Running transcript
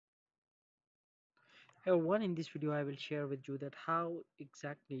Hey, one in this video I will share with you that how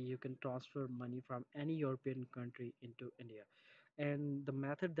exactly you can transfer money from any European country into India. And the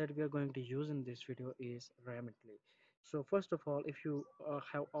method that we are going to use in this video is Remitly. So first of all, if you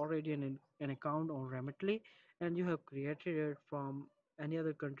have already an account on Remitly and you have created it from any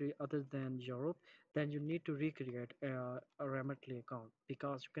other country other than Europe, then you need to recreate a Remitly account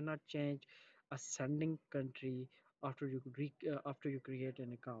because you cannot change a sending country after you create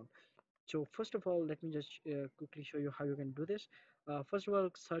an account. So first of all, let me just quickly show you how you can do this. First of all,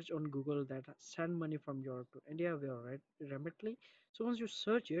 search on Google that send money from Europe to India via Remitly. So once you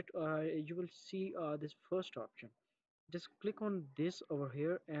search it, you will see this first option. Just click on this over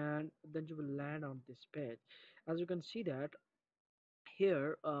here, and then you will land on this page. As you can see that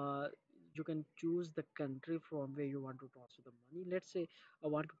here you can choose the country from where you want to transfer the money. Let's say I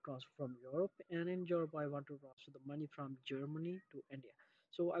want to transfer from Europe, and in Europe I want to transfer the money from Germany to India.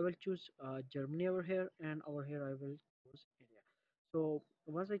 So I will choose Germany over here, and over here I will choose India. So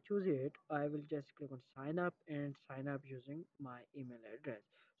once I choose it, I will just click on sign up and sign up using my email address.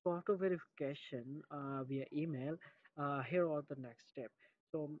 So after verification via email, here are the next step.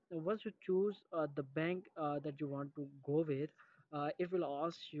 So once you choose the bank that you want to go with, it will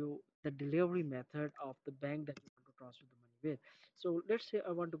ask you the delivery method of the bank that you want to transfer the money with. So let's say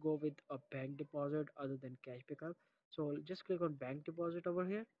I want to go with a bank deposit other than cash pickup. So just click on bank deposit over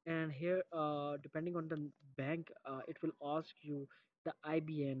here, and here depending on the bank, it will ask you the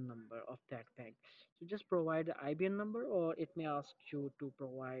IBN number of that bank. So just provide the IBN number, or it may ask you to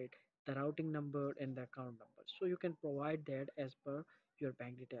provide the routing number and the account number. So you can provide that as per your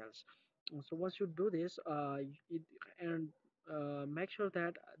bank details. So once you do this, it, and make sure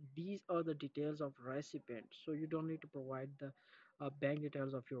that these are the details of recipient. So you don't need to provide the bank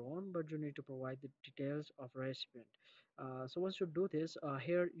details of your own, but you need to provide the details of recipient. So once you do this,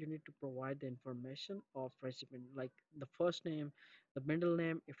 here you need to provide the information of recipient, like the first name, the middle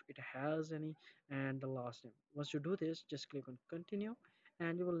name if it has any, and the last name. Once you do this, just click on continue,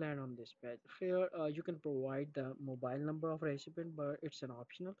 and you will land on this page. Here you can provide the mobile number of recipient, but it's an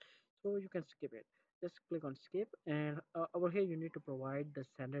optional, so you can skip it. Just click on skip, and over here you need to provide the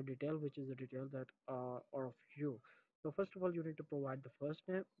sender detail, which is the detail that are of you. So first of all, you need to provide the first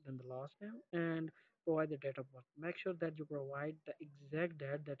name, then the last name, and provide the date of birth. Make sure that you provide the exact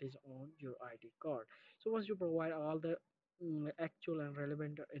date that is on your ID card. So once you provide all the actual and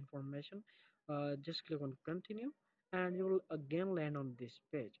relevant information, just click on continue, and you will again land on this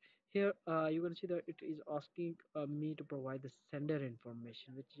page. Here you can see that it is asking me to provide the sender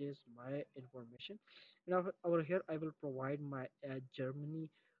information, which is my information. And over here I will provide my Germany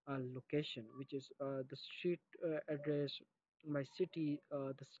location, which is the street address, my city,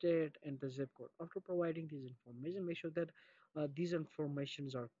 the state, and the zip code. After providing these information, make sure that these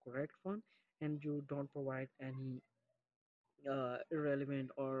informations are correct one, and you don't provide any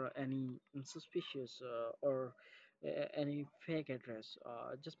irrelevant or any suspicious or any fake address.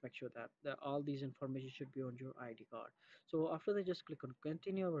 Just make sure that all these information should be on your ID card. So after that, just click on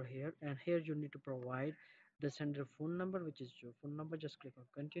continue over here, and here you need to provide the sender phone number, which is your phone number. Just click on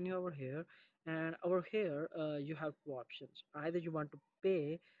continue over here, and over here you have two options. Either you want to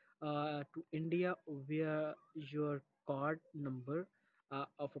pay to India via your card number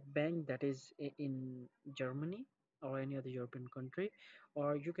of a bank that is in Germany or any other European country,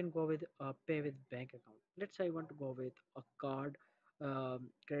 or you can go with pay with bank account. Let's say I want to go with a card,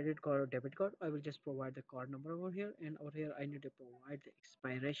 credit card or debit card. I will just provide the card number over here, and over here I need to provide the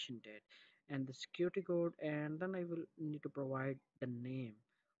expiration date and the security code, and then I will need to provide the name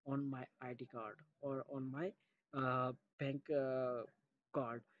on my ID card or on my bank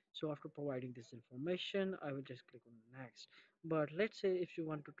card. So after providing this information, I will just click on next. But let's say if you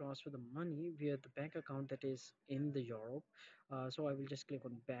want to transfer the money via the bank account that is in the Europe, so I will just click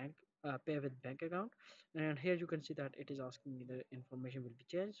on bank, pay with bank account, and here you can see that it is asking me the information will be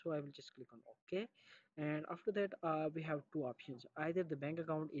changed. So I will just click on OK, and after that we have two options. Either the bank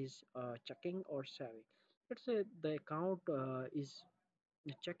account is checking or saving. Let's say the account is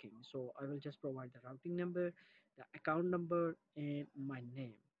checking, so I will just provide the routing number, the account number, and my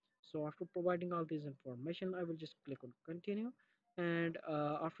name. So after providing all this information, I will just click on continue, and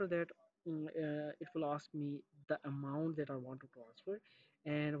after that it will ask me the amount that I want to transfer.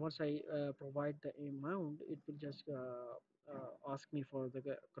 And once I provide the amount, it will just ask me for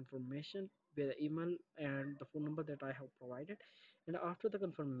the confirmation via the email and the phone number that I have provided. And after the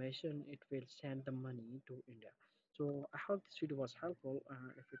confirmation, it will send the money to India. So I hope this video was helpful.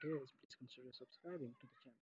 If it is, please consider subscribing to the channel.